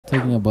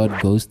talking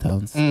about ghost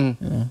towns. You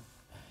know,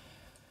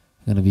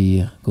 gonna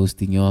be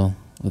ghosting y'all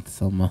with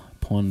some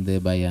porn there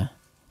by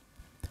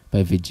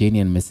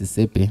Virginia and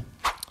Mississippi.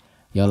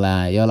 Y'all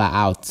are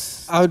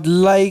out. I would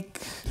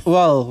like,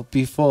 well,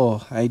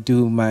 before I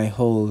do my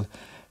whole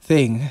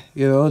thing,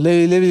 you know,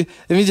 let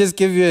me just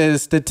give you a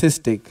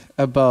statistic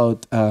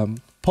about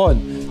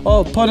porn.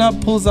 Oh,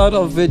 Pornhub pulls out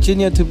of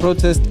Virginia to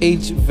protest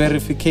age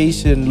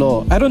verification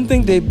law. I don't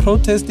think they're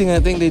protesting. I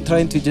think they're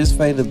trying to just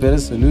find a better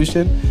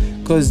solution,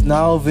 because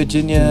now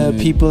Virginia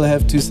people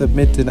have to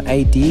submit an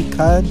ID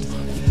card.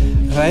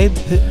 Right?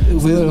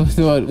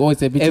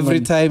 Every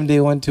time they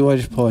want to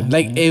watch porn.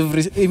 Like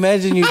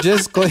imagine you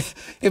just go,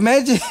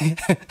 imagine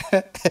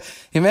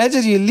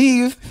you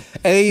leave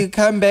and you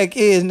come back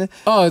in.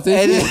 Oh, so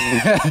and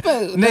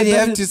then you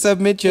have to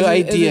submit your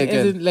ID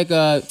again.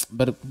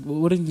 But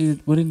wouldn't you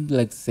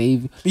like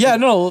save? Yeah,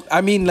 no,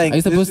 I mean like. Are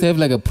you supposed to have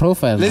like a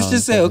profile? Let's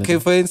just say, okay,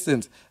 for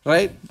instance,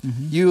 right?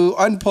 You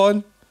on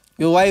porn,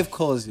 your wife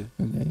calls you.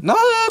 Okay.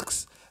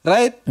 Knox.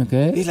 Right?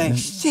 Okay. You're like,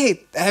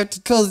 shit, I have to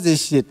close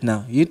this shit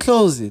now. You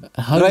close it.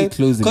 How do you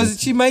close it?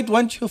 Because she might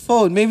want your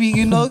phone. Maybe,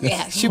 you know,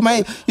 yeah, she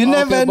might. You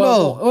never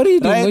know. What are you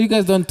doing? Right? You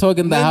guys don't talk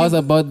in the house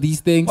about these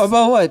things?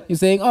 About what? You're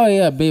saying, oh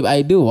yeah, babe,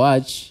 I do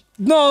watch.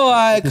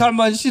 No, come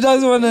on. She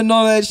doesn't want to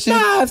know that shit.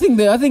 Nah, I think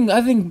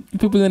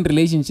people in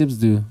relationships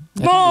do.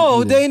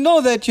 No, they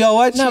know that you're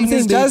watching. No, I'm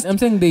saying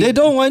they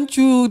don't want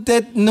you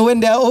that when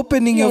they're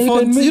opening your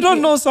phone. You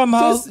don't know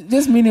somehow.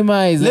 Just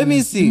minimize. Let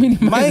me see.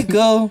 My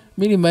girl.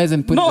 Minimize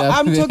and put no, it up.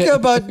 I'm talking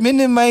about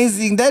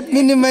minimizing. That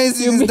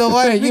minimizing is the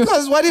one.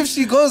 Because what if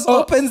she goes,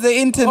 opens the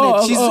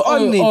internet, she's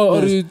on it.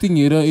 Or you think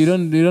you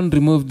don't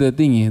remove the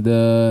thingy.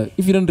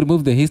 If you don't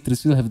remove the history, you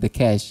still have the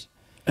cache.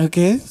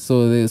 Okay.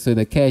 So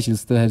the cache will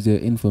still have your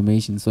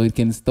information, so it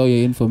can store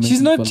your information.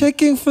 She's not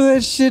checking for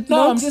that shit.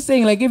 No, I'm just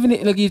saying, like, even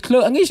like you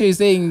close. I'm sure you're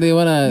saying they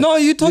wanna. No,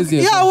 you talk.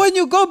 Yeah, when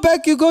you go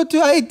back, you go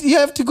to you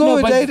have to go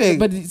with dating.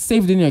 But it's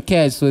saved in your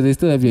cache, so they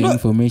still have your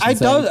information. I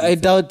doubt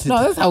it.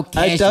 No, that's how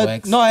cache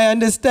works. No, I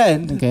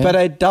understand, okay. But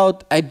I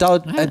doubt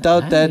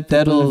that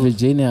that'll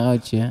Virginia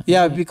out here.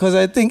 Yeah, because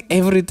I think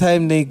every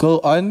time they go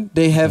on,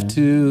 they have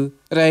to.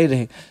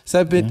 Right,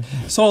 submit.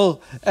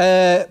 So,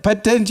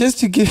 but then just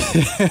to give,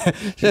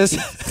 just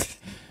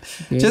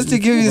to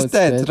give you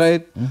stats,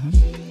 right?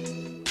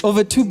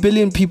 Over 2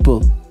 billion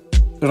people,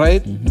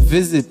 right?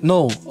 Visit.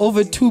 No,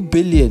 over 2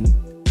 billion.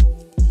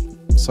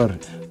 Sorry,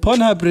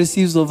 Pornhub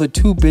receives over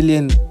 2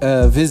 billion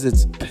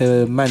visits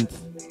per month.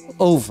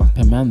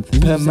 Per month.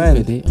 Per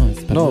month.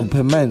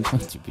 Per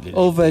month. Oh,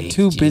 over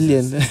 2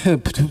 billion. 2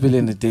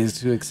 billion a day is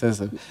too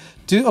excessive.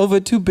 Over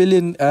 2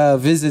 billion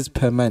visits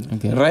per month.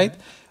 Okay. Right.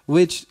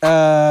 Which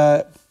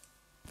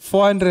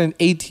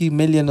 480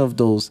 million of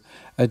those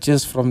are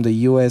just from the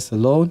US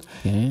alone.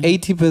 Okay.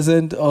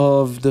 80%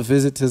 of the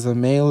visitors are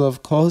male,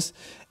 of course,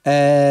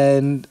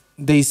 and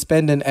they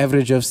spend an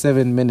average of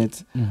 7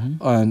 minutes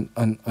on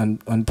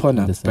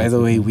Pornhub. By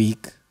the way,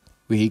 week.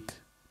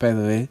 By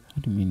the way,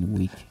 what do you mean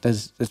week?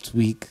 That's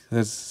week.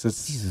 That's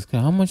Jesus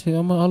Christ. How long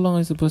are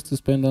you supposed to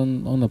spend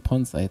on a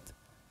porn site?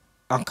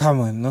 Oh, come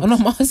on. No. I'm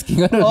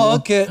asking. I don't know.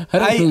 Okay.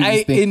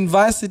 I in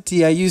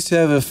varsity, I used to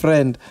have a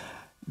friend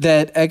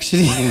that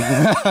actually...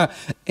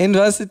 in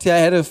varsity, I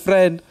had a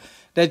friend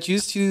that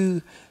used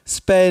to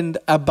spend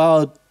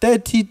about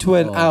 30 to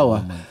an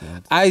hour. My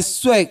God. I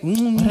swear.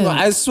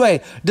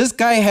 This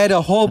guy had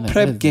a whole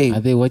prep game.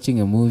 Are they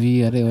watching a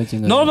movie? Are they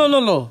watching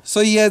No.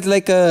 So he has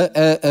like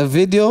a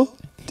video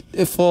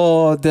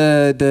for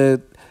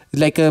the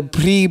like a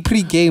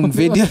pre-game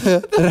video,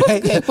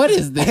 right? What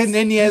is this? And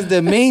then he has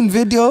the main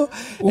video,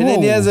 and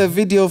then he has a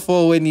video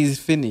for when he's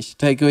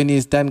finished, like when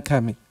he's done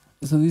coming.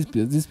 So these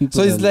people.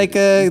 So it was like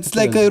a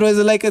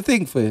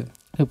thing for him,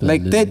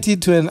 like 30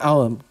 to an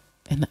hour.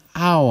 An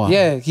hour.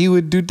 Yeah, he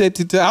would do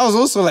 30 to. I was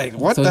also like,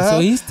 what the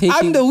hell?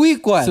 I'm the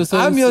weak one.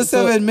 I'm your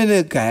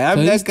 7-minute guy.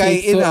 I'm that guy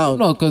in out.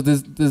 No,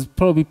 because there's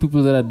probably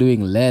people that are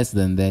doing less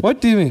than that.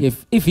 What do you mean?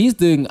 If he's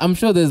doing, I'm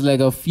sure there's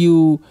like a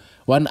few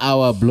 1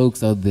 hour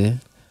blokes out there.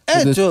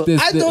 So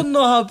I don't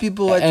know how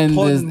people watch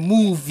porn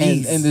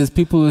movies. And there's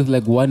people with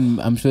like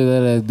I'm sure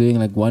that are doing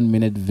like 1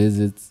 minute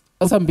visits.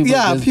 Or some people.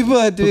 Yeah, people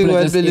are doing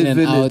 1 minute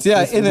visits.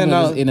 Yeah, in and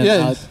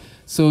out.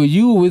 So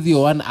you with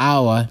your 1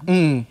 hour,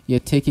 you're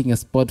taking a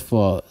spot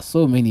for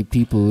so many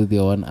people with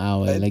your 1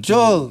 hour. Like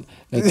Joel.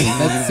 That's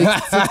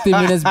 60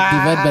 minutes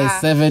divided by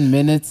 7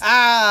 minutes.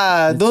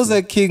 Those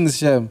are kings,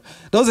 Shem.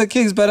 Those are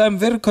kings, but I'm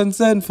very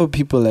concerned for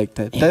people like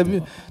that.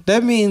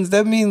 That means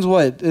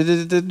what?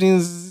 That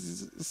means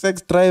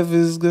sex drive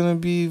is gonna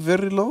be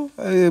very low,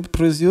 I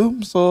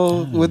presume.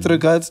 So with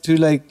regards to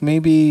like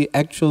maybe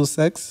actual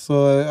sex,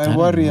 so I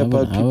worry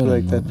about people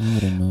like that.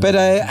 But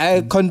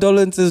I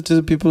condolences to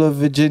the people of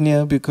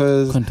Virginia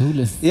because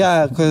condolences.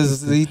 Yeah,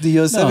 because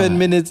your 7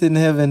 minutes in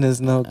heaven is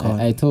now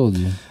gone. I told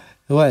you.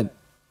 What?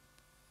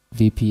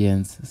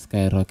 VPNs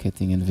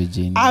skyrocketing in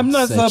Virginia. I'm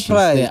not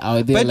surprised.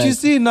 But like, you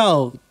see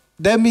now.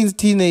 That means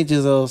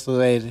teenagers also,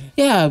 right?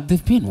 Yeah,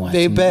 they've been watching.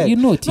 They bet. You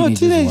know,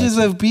 teenagers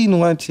have been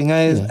watching.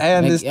 I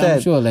understand. I'm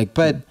sure,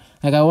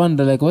 Like I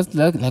wonder, like what's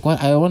like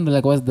what I wonder,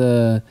 like what's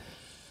the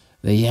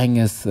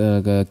youngest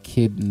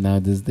kid now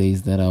these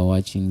days that are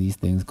watching these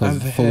things?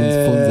 Because phones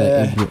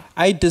are everywhere.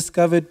 I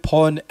discovered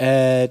porn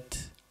at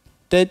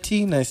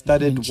 13. I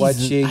started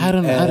watching. I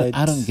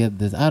don't get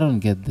this. I don't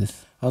get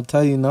this. I'll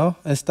tell you now.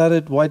 I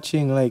started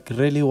watching, like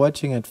really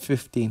watching at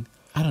 15.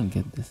 I don't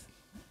get this.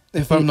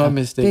 If I'm not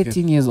mistaken.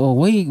 13 years old.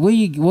 Where are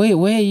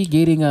you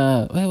getting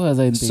where was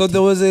I in 13? So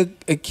there was a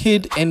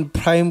kid in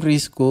primary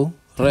school,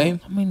 right?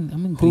 I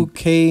mean who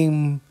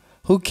came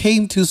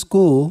to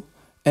school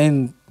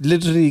and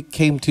literally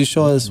came to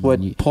show us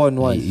what porn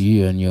was.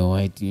 You and your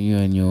white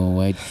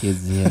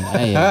kids here.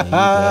 White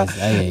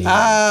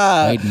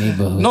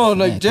neighborhood. No,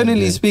 like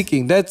generally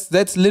speaking,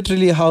 that's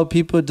literally how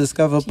people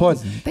discover porn.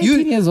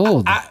 13 years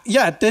old.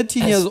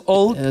 13 years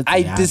old.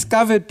 I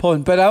discovered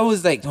porn, but I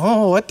was like,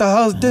 oh, what the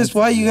hell is this?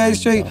 Why are you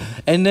guys showing?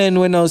 And then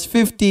when I was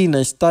 15,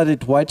 I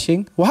started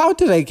watching. Well, how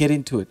did I get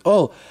into it?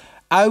 Oh,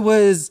 I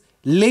was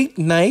late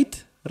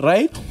night,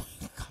 right?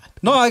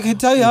 No, I can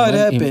tell you how it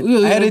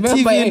happened. I had a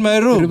TV in my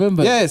room.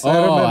 Remember? Yes, I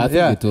remember. I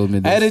think you told me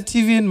this. I had a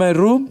TV in my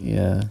room.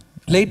 Yeah.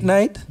 Late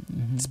night.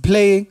 It's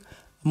playing.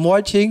 I'm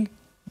watching.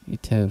 You're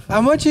terrified.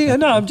 I'm watching.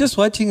 No, I'm just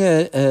watching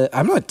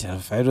I'm not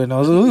terrified when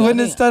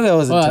it started. I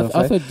wasn't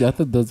terrified. I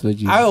thought that's what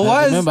you. I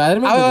was. I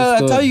remember.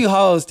 I'll tell you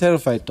how I was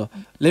terrified though.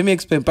 Let me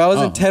explain. But I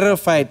wasn't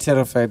terrified,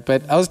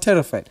 but I was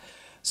terrified.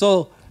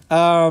 So,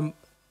 I'm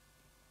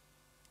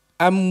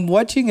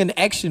watching an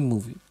action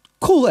movie.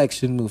 Cool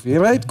action movie,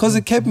 right? Because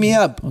it kept me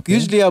up. Okay.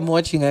 Usually I'm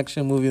watching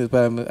action movies,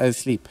 but I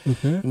sleep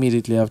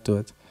immediately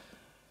afterwards.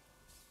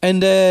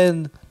 And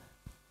then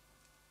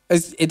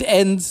it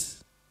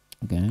ends.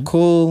 Okay.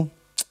 Cool.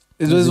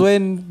 It was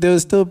when they were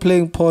still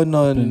playing porn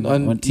on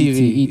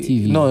TV.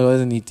 ETV. No, it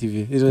wasn't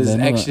ETV. It was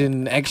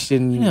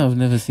action. You know, I've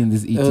never seen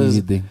this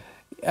ETV thing.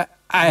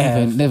 I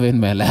have never in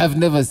my life. I've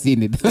never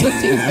seen it. I've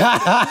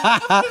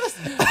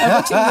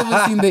actually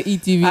never seen the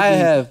ETV. I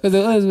have. I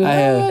have.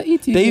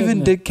 ETV. They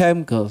even did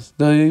cam girls.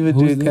 They even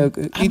did cam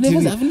girls.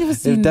 I've never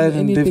seen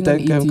anything on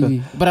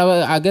ETV. But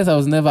I guess I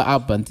was never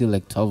up until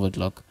like 12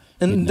 o'clock.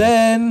 And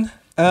then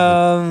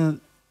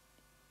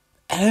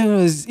it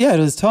was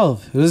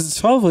 12. It was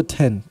 12 or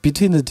 10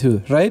 between the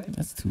two, right?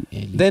 That's too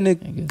early. Then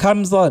it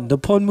comes on. The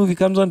porn movie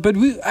comes on. But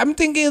I'm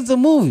thinking it's a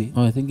movie.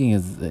 Oh, I'm thinking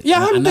it's I'm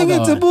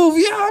thinking it's a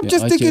movie. Yeah, I'm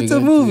just thinking it's a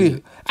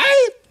movie.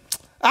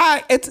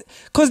 It's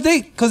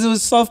because it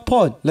was soft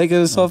porn. Like it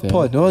was soft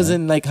porn. It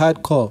wasn't like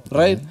hardcore,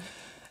 right?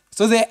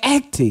 So they're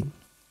acting.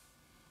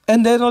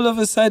 And then all of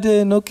a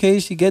sudden, okay,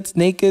 she gets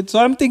naked. So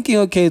I'm thinking,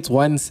 okay, it's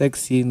one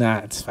sex scene.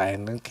 Nah, it's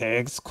fine. Okay,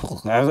 it's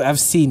cool. I've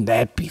seen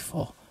that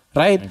before.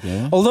 Right?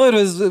 Okay. Although it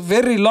was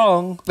very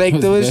long, like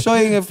they were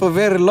showing it for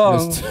very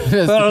long.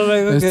 It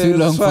was too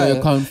long for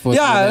your comfort.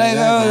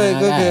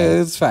 Okay,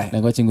 it's fine.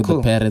 Like watching with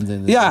the parents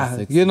and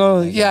you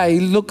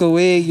look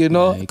away,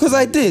 because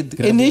I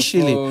did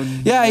initially.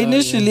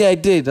 Initially I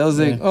did. I was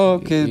like, oh,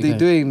 okay, they're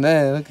doing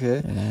that,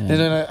 okay. And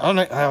then I'm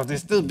like, oh, they're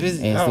still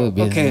busy.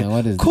 Okay,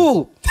 what is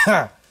cool.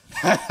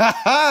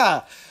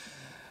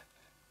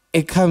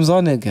 It comes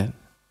on again.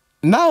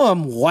 Now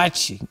I'm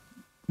watching.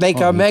 Like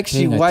I'm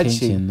actually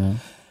watching.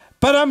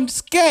 But I'm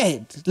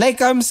scared.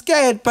 Like I'm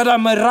scared, but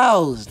I'm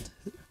aroused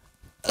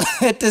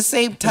at the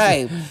same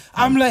time.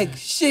 I'm like,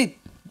 shit,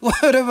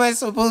 what am I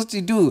supposed to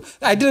do?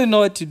 I didn't know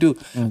what to do.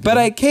 Okay. But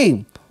I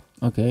came.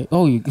 Okay.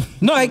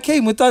 No, I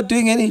came without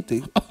doing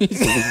anything.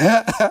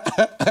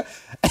 I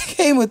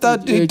came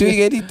without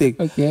doing anything.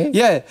 Okay.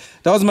 Yeah,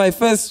 that was my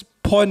first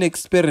porn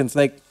experience,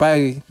 like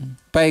by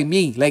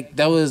me. Like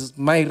that was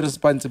my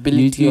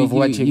responsibility of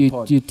watching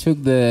porn. You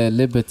took the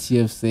liberty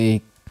of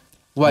saying,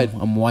 what?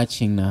 I'm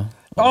watching now.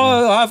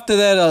 Oh, after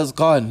that I was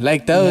gone.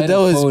 Like that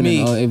was me.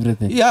 And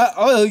everything. Yeah.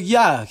 Oh,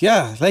 yeah.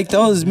 Like that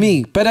was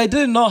me. But I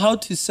didn't know how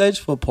to search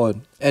for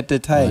porn at the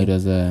time. It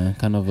was a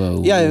kind of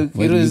a where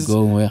do you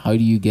go? How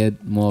do you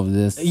get more of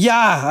this?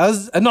 Yeah,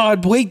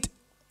 I'd wait.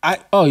 You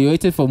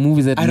waited for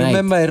movies at night. I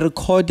remember I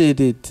recorded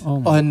it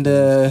on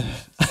the.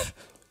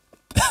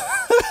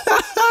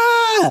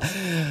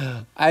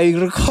 I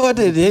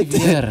recorded it.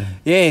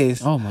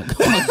 Yes. Oh my god.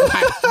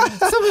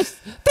 So much.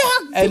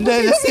 And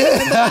then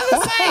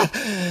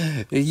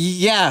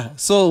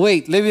So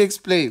wait, let me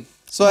explain.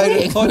 So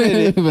I recorded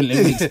it. Let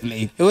me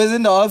explain. It was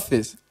in the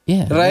office.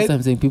 Yeah. Right. That's what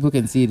I'm saying. People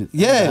can see it.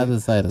 Yeah. On the other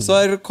side of so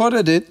I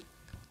recorded it.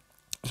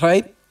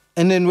 Right.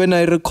 And then when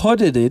I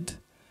recorded it,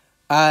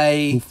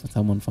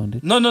 someone found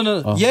it. No.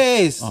 Oh.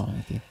 Yes. Oh,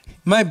 okay.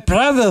 My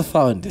brother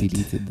found it.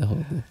 Deleted the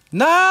whole thing.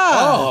 Nah.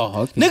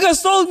 Oh, okay. Nigga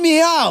sold me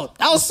out.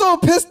 I was so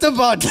pissed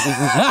about it.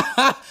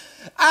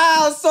 I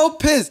was so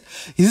pissed.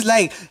 He's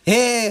like,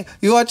 hey,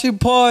 you watching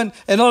porn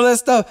and all that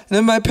stuff. And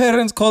then my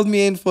parents called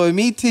me in for a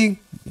meeting.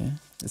 Okay.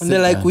 And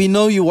they're like, we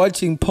know you're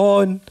watching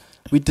porn.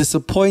 We're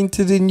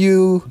disappointed in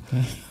you.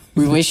 Okay.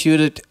 We wish you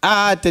did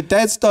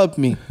that stop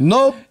me?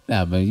 Nope.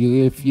 Nah, but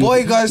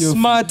boy got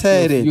smart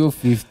at it. You're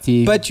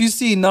 15. But you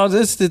see, now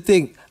this is the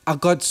thing. I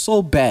got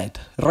so bad,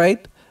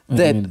 right?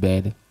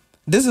 Bad.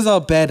 This is how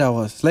bad I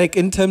was. Like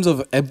in terms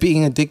of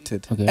being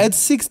addicted. Okay. At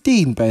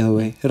 16, by the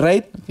way,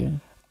 right? Okay.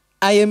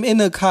 I am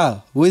in a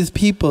car with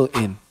people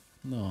in.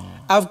 No.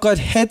 I've got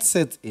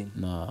headsets in.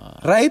 No.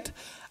 Right?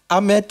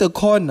 I'm at the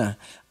corner.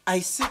 I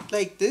sit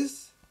like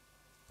this.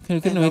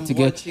 Couldn't wait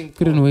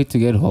to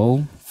get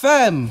home.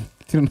 Fam,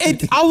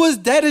 I was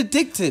that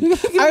addicted.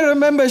 I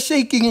remember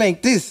shaking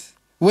like this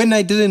when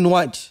I didn't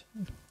watch.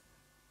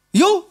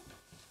 Yo,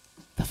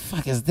 the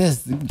fuck is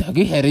this?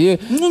 You had you.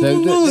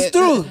 It's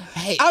true.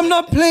 Hey, I'm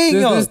not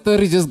playing y'all. This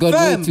story just got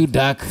way too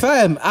dark.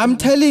 Fam, I'm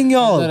telling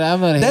y'all,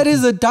 that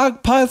is a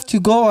dark path to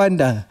go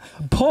under.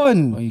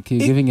 Porn. Oh, you're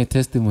giving a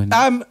testimony.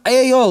 I'm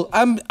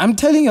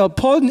telling y'all,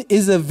 porn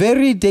is a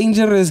very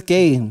dangerous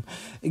game.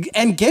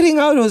 And getting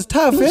out was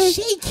tough,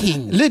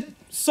 shaking.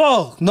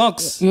 So,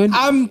 Knox,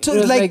 I'm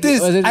like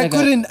this. I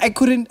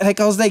couldn't, like,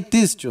 I was like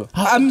this, Joe.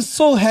 I'm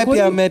so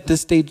happy I'm at the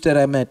stage that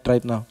I'm at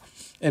right now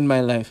in my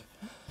life.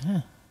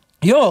 Huh.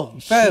 Yo,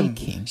 fam,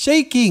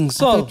 shaking.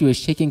 So I thought you were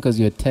shaking because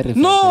you were terrified.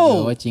 No, you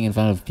were watching in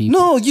front of people.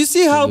 No, you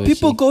see how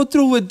people go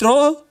through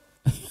withdrawal?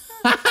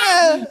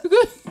 Come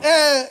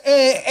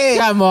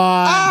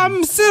on.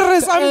 I'm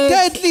serious. I'm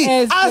deadly.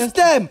 Ask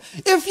them.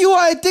 If you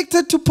are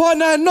addicted to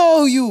porn, I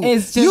know you.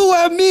 You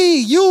were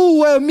me. You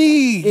were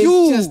me.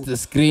 It's just the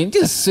screen.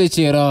 Just switch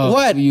it off.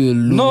 What? You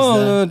loser.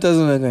 No, it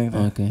doesn't look like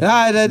that. Okay.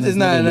 That is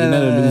not a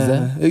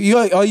loser. You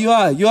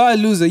are a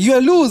loser. You're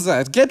a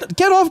loser.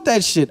 Get off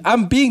that shit.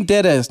 I'm being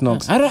dead ass,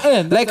 Knox. I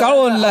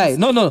won't lie.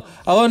 No.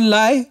 I won't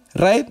lie.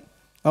 Right?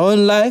 I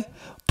won't lie.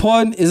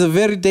 Porn is a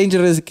very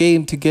dangerous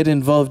game to get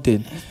involved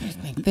in.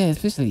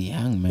 Especially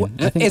young, man.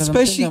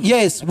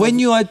 When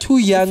you are too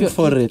young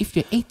for it. If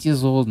you're 8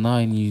 years old now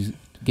and you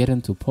get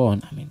into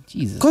porn, I mean,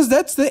 Jesus. Because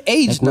that's the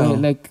age now.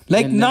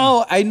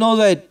 Now, I know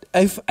that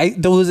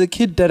there was a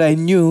kid that I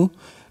knew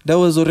that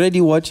was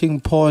already watching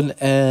porn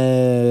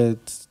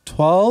at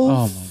 12.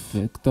 Oh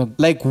my God.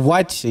 Like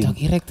watching.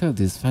 Erectile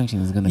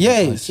dysfunction is going to be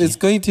Yes, it's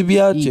going to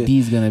be out here. ED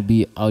is going to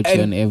be out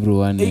here on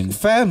everyone.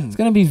 Fam. It's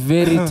going to be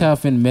very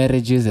tough in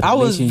marriages and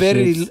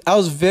relationships. I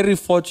was very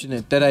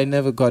fortunate that I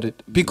never got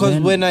it. Because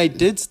when I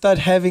did start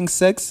having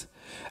sex,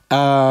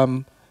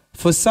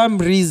 for some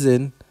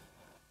reason,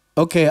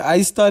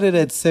 I started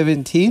at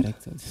 17.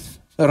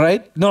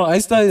 Right? No, I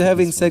started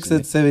having sex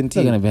at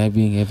 17. You're going to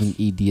be having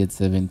ED at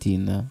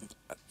 17 now.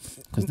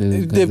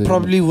 They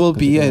probably will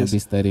be, yes. They're going to be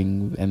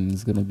studying and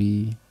it's going to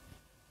be...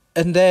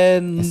 And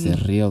then... It's a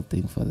real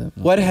thing for them.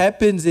 What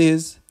happens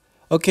is...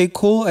 Okay,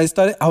 cool. I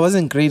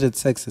wasn't great at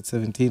sex at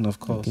 17, of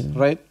course.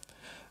 Right?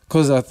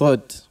 Because I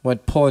thought,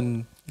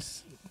 porn...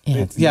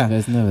 It's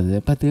never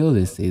there. But they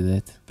always say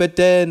that. But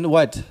then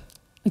what?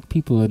 Like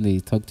people, when they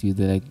talk to you,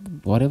 they're like,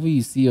 whatever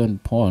you see on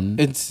porn...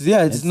 It's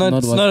not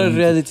a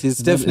reality. It's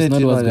definitely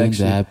not what's going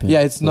to happen.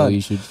 Yeah, it's not.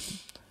 You should...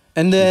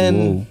 And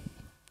then...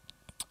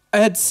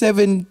 At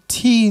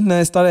 17,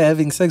 I started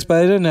having sex, but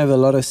I didn't have a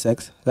lot of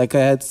sex. Like, I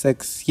had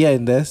sex here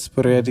and there,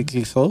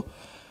 sporadically so.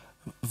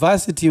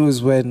 Varsity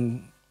was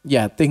when,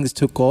 things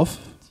took off.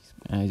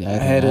 I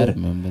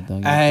remember.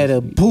 I had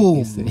a boom.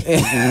 I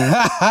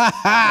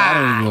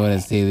don't even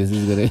want to say this.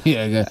 Is gonna be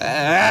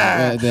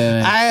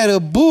I had a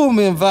boom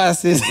in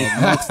varsity.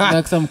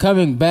 Knox, I'm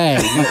coming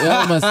back.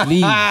 I must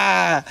leave.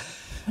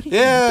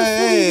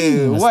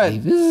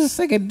 What?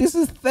 This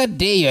is third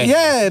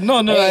day.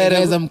 No. Hey,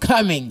 guys, I'm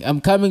coming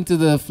to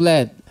the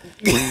flat.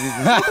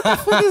 What the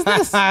fuck is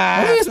this?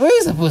 Where are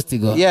you supposed to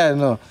go?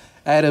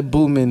 I had a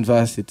boom in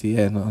varsity.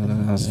 I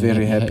was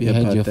very happy about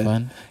that. You had your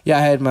fun? Yeah,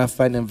 I had my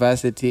fun in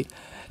varsity.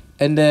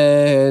 And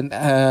then,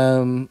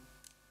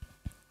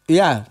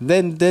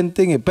 then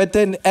thinking. But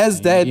then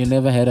as that... You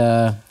never had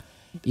a...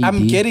 ED?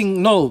 I'm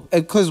getting...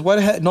 because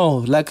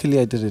luckily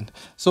I didn't.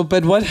 So,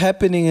 but what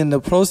happening in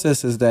the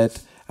process is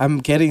that I'm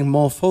getting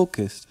more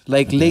focused.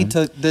 Like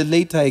the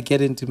later I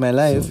get into my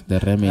life, so the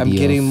remedy I'm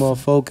getting more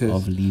focused.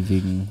 Of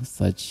leaving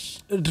such...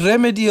 The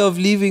remedy of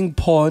leaving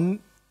porn,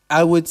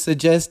 I would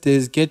suggest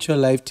is get your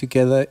life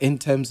together in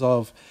terms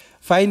of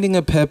finding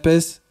a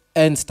purpose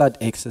and start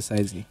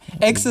exercising.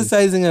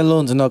 Exercising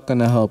alone is not going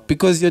to help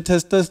because your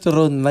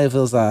testosterone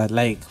levels are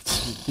like...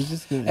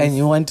 and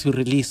you want to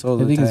release all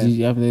the time.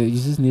 You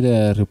just need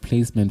a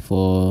replacement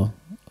for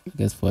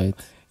it.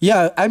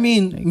 Yeah, I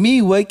mean,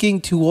 me working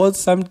towards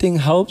something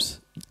helps.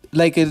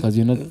 Like, because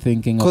you're not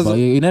thinking about...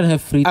 You don't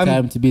have free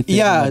time to be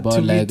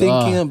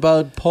thinking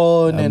about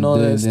porn and all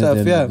that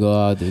stuff. Go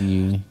out and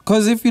you...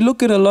 Because if you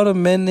look at a lot of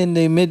men in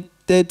their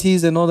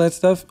mid-30s and all that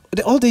stuff,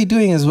 all they're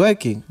doing is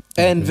working.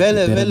 And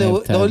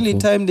the only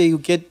time they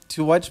get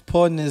to watch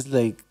porn is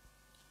like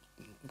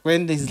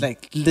when there's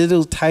like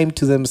little time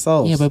to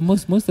themselves. Yeah, but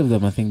most of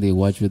them, I think they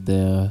watch with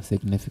their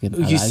significant.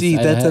 You see,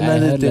 that's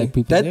another thing.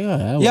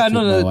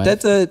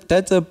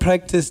 That's a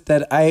practice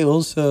that I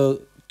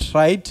also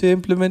tried to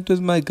implement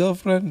with my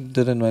girlfriend.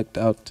 Didn't work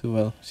out too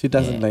well. She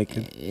doesn't like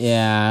it.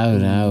 Yeah,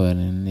 I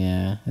wouldn't.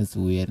 Yeah, it's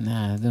weird.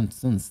 Nah, don't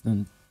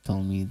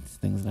tell me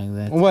things like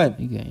that. What?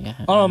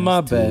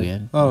 My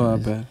bad. My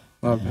bad.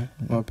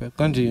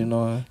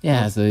 Continue,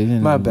 Yeah, so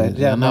my bad.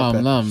 Yeah, now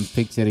I'm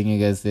picturing you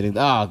guys sitting.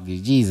 Oh,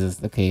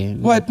 Jesus. Okay.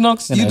 What,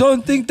 Knox? You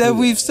don't think that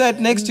we've sat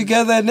next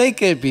together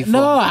naked before?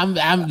 No, I'm.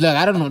 Look,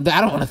 I don't know.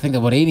 I don't want to think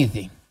about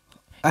anything.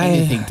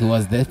 anything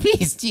towards that.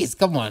 Please, jeez,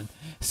 come on.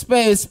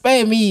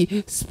 Spare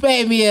me,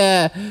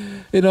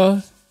 you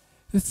know.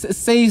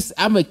 Saves.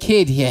 I'm a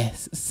kid here.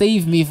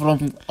 Save me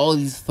from all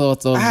these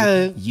thoughts of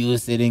you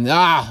sitting.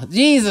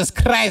 Jesus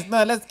Christ!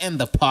 No, let's end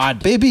the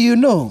pod, baby. You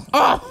know.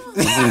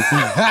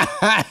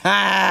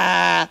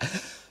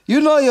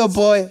 You know your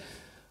boy.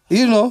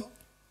 You know.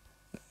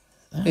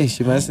 Hey,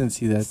 she mustn't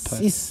see that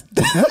part. Sis.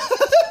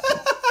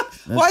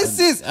 Why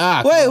sis?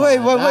 Wait.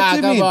 What do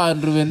you mean? On,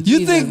 Ruben. You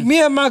Jesus. Think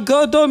me and my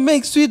girl don't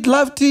make sweet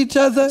love to each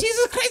other?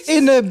 Jesus Christ!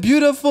 In a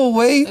beautiful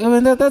way. I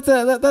mean,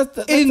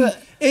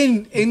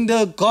 in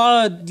the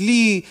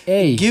godly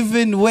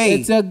given way.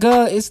 It's a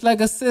girl. It's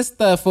like a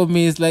sister for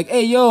me. It's like,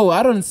 hey, yo,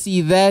 I don't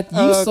see that.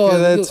 You saw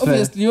that.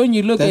 Obviously, when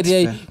you look at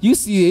her, you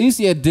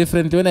see it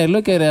different. When I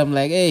look at her, I'm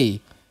like,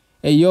 hey,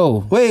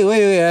 yo. Wait.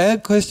 I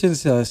had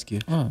questions to ask you.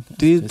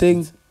 Do you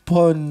think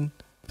porn?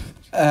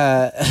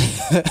 I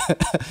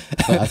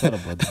thought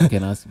about that. You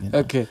can ask me.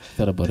 Okay. I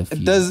thought about a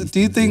few. Do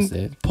you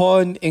think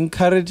porn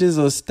encourages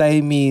or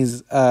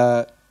stymies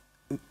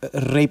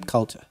rape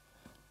culture?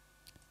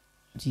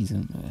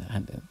 Jesus.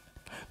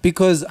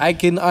 Because I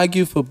can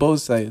argue for both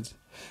sides.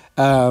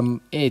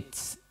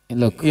 It's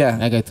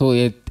like I told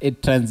you,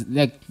 it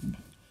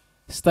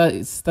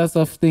starts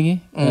off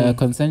thingy,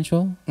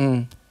 consensual,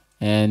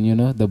 and you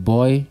know the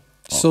boy.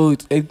 So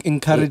it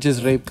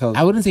encourages rape culture.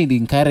 I wouldn't say it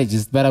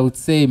encourages, but I would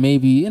say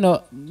maybe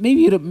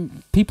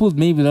people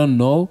maybe don't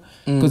know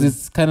because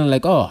it's kind of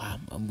like,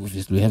 I'm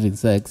obviously having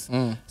sex,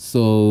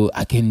 so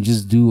I can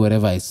just do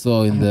whatever I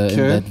saw in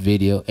that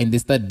video, and they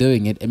start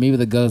doing it, and maybe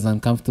the girl's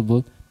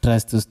uncomfortable,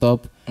 tries to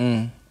stop,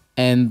 and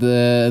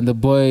the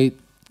boy,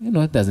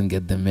 doesn't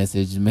get the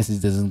message. The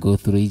message doesn't go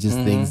through. He just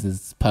thinks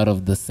it's part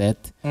of the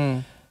set.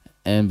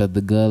 But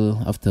the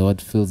girl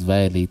afterward feels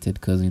violated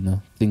because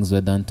things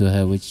were done to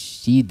her which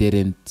she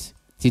didn't.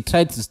 She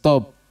tried to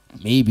stop,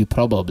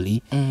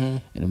 probably,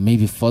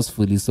 maybe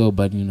forcefully so,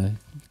 but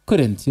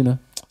couldn't.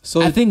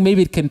 So I think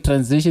maybe it can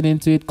transition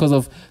into it because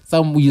of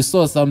you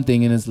saw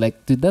something and it's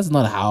like, dude, that's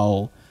not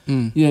how.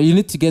 You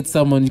need to get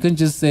someone. You can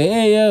just say,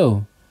 hey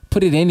yo,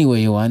 put it anywhere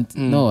you want.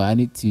 No, I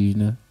need to.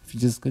 If you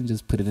just can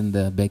just put it in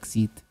the back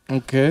seat.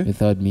 Okay.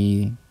 Without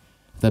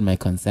my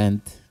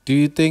consent. Do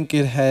you think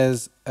it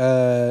has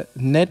a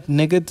net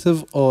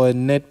negative or a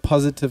net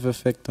positive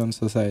effect on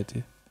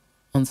society?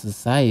 On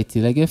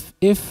society, like if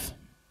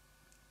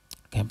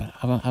okay, but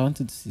I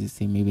wanted to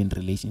say maybe in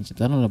relationships.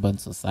 I don't know about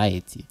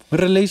society.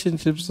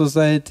 Relationships,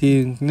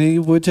 society,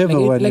 whichever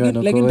one you want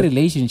to like in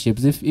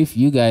relationships, if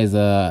you guys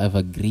have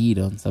agreed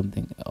on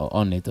something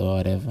on it or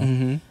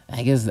whatever,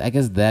 I guess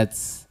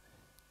that's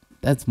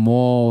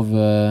more of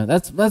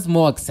that's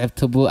more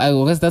acceptable. I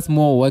guess that's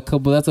more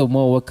workable. That's a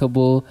more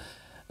workable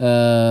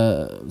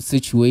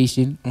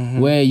situation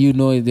where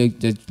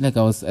like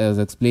I was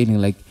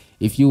explaining, like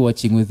if you're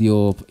watching with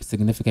your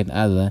significant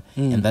other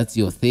and that's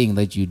your thing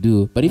that you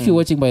do, but if you're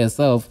watching by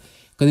yourself,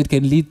 because it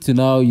can lead to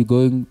now you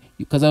going,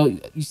 because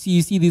you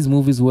see these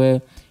movies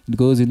where it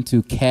goes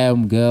into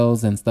cam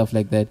girls and stuff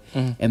like that,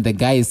 and the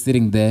guy is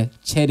sitting there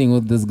chatting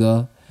with this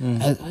girl.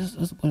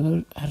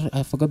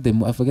 I forgot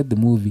the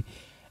movie.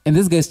 And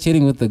this guy's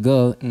chatting with the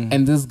girl,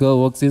 and this girl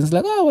walks in. It's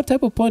like, oh, what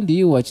type of porn do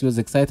you watch? She was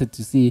excited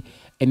to see,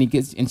 and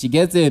she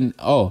gets in.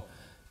 Oh,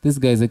 this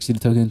guy's actually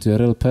talking to a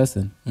real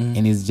person,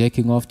 and he's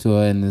jacking off to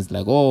her, and it's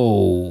like,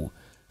 oh,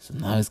 so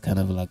now it's kind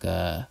of like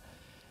the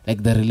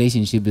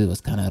relationship was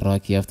kind of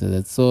rocky after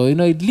that. So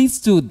it leads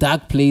to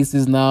dark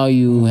places. Now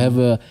you have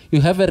a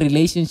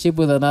relationship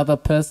with another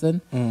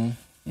person, and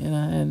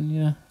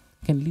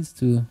can lead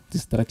to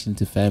destruction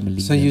to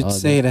family. So you'd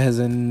say it has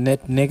a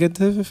net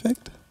negative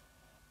effect?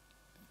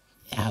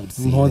 Yeah, I would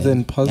say more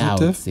than positive.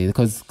 Yeah, I would say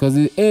because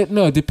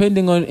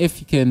depending on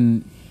if you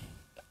can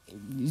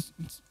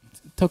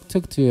talk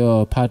to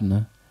your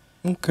partner,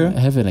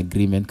 have an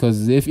agreement.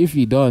 Because if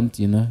you don't,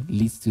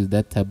 leads to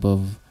that type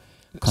of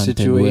content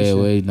situation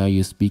where now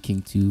you're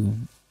speaking to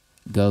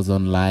girls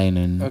online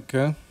and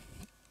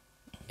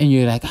and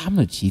you're like, I'm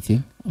not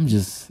cheating. I'm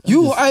just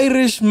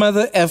Irish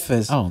mother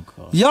effers. Oh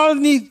God, y'all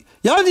need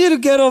to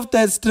get off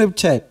that strip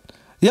chat.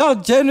 Y'all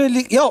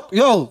generally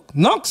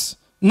Knox.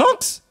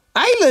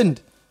 Island.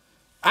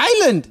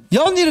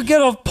 Y'all need to get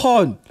off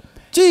porn.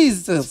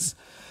 Jesus.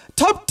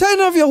 Top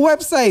 10 of your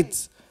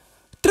websites,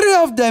 3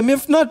 of them,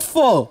 if not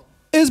 4,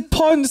 is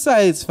porn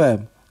sites,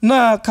 fam.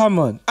 Nah, come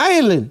on.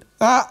 Island.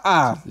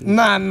 Nah.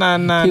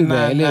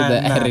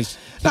 Irish.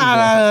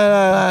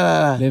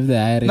 Live the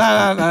Irish.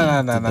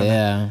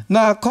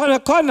 Nah,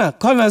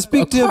 Connor,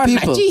 speak to your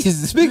people.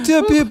 Jesus. Speak to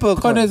your people.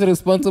 Connor is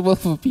responsible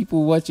for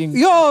people watching.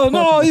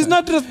 No, he's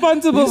not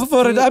responsible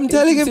for it. I'm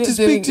telling him to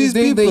speak to his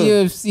people. The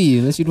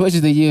UFC. They should watch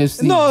the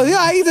UFC. No,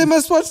 they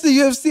must watch the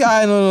UFC.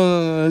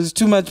 No. It's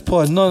too much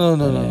porn.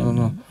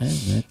 No.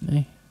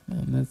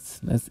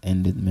 Let's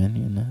end it,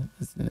 man.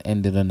 Let's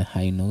end it on a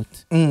high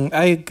note.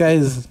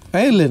 Guys,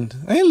 Island.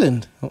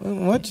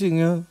 I'm watching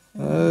you.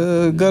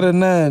 Got a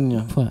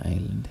 9. Poor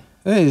Island.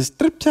 Hey,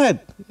 strip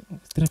chat.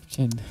 Still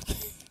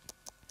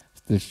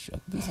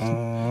shocked.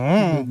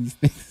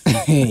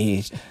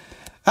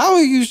 How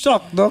are you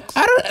shocked, Knox?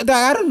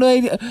 I don't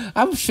know.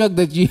 I'm shocked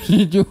that you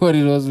knew what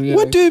it was. Really.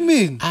 What do you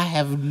mean? I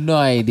have no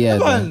idea.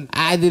 Man,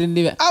 I didn't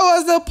even. I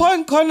was a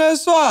porn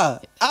connoisseur.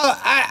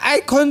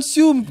 I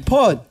consumed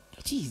porn.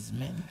 Jeez,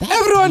 man.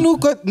 Everyone who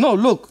got no.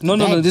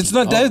 It's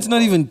not. That's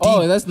not even deep.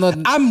 Oh, that's not.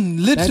 I'm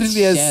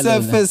literally a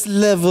surface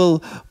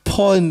level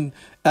porn.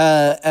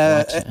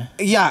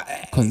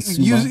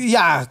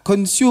 Consumer.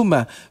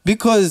 Consumer,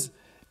 because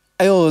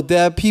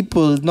there are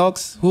people,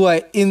 Knox, who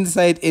are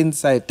inside.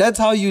 That's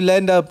how you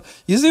land up.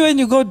 You see, when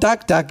you go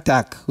dark.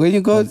 When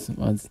you go,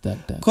 what's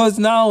dark? Because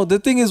now the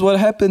thing is, what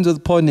happens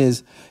with porn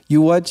is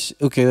you watch.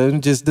 Okay, let me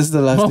just. This is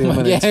the last thing I'm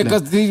gonna explain.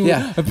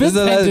 A bit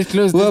time to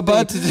close. We're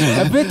about to.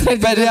 A bit time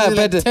to close.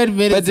 Like 10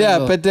 minutes.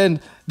 But then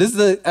this is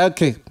the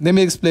okay. Let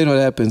me explain what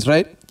happens.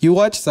 Right, you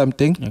watch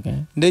something,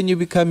 okay, then you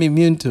become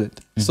immune to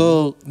it.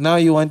 So now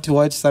you want to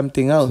watch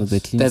something else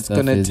that's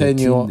gonna turn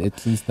you on. The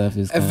clean stuff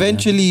is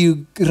eventually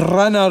you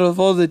run out of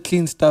all the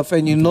clean stuff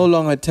and you no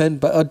longer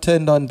turned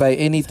on by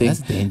anything.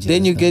 So that's dangerous.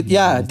 Then you get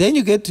then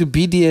you get to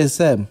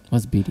BDSM.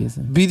 What's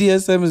BDSM?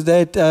 BDSM is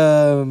that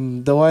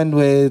the one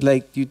where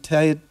like you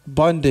tie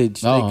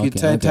bondage,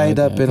 tied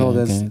up and all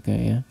that.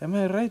 Okay, yeah. Am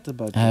I right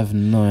about that? I have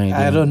no idea.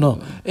 I don't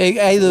know.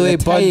 Either way,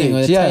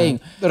 bondage.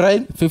 Tying.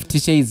 Right. 50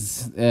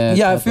 Shades.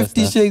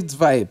 50 Shades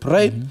vibe.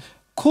 Right.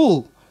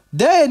 Cool.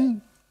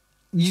 Then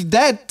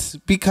that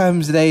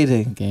becomes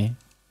dating. Okay.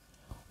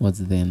 What's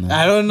there now?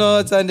 I don't know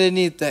what's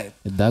underneath that.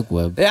 The dark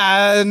web.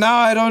 Yeah, now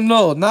I don't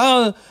know.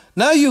 Now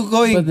you're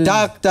going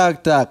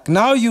dark.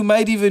 Now you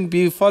might even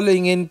be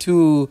falling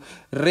into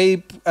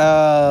rape,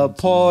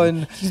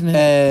 porn,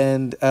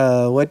 and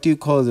what do you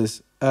call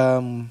this?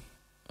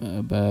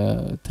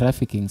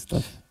 Trafficking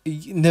stuff.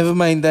 Never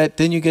mind that.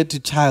 Then you get to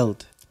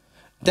child.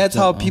 That's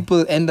how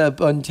people end up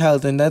on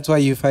child, and that's why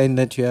you find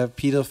that you have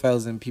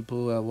pedophiles and people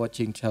who are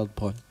watching child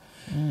porn.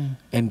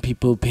 And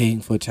people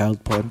paying for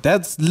child porn.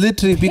 That's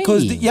literally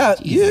because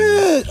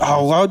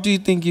how do you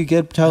think you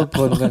get child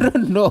porn? I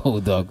don't know,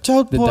 dog.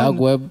 Child porn, dark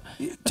web.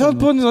 Child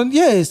porn is on.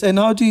 Yes, and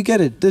how do you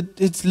get it?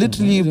 It's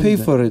literally you pay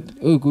for it.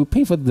 Oh, we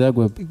pay for the dark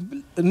web.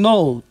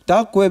 No,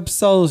 dark web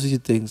sells you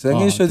things.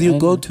 I'm sure you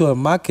go to a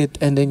market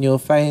and then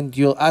you'll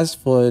ask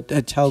for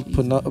a child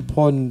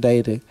porn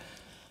dating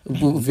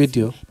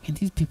video. And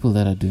these people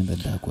that are doing the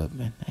dark web,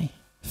 man,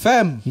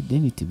 fam, they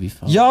need to be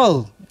found.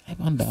 Y'all. I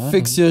wonder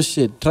fix your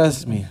shit,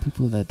 trust me.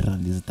 People that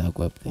run this dark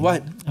web thing.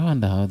 What? I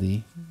wonder how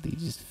they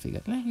just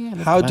figure.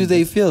 How do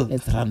they feel?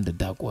 Let's run the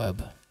dark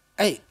web.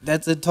 Hey,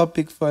 that's a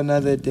topic for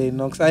another day,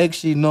 Knox. I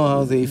actually know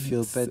how they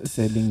feel, but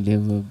selling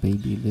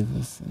baby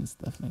livers and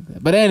stuff like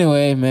that. But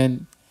anyway,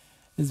 man,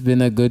 it's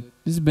been a.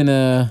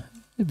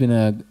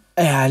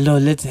 Yeah, no,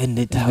 let's end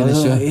it. Yeah,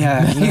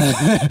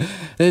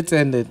 let's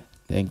end it.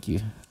 Thank you.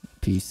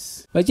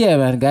 Peace. But yeah,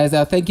 man, guys,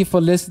 thank you for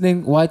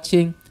listening,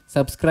 watching,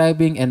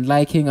 subscribing, and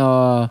liking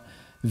our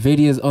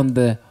videos on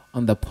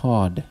the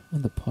pod.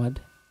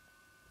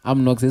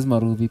 I'm Knox. This is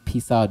Maruby.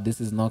 Peace out. This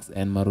is Knox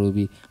and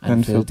Maruby.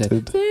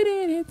 Unfiltered.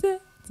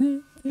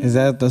 Is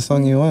that the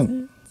song you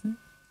want?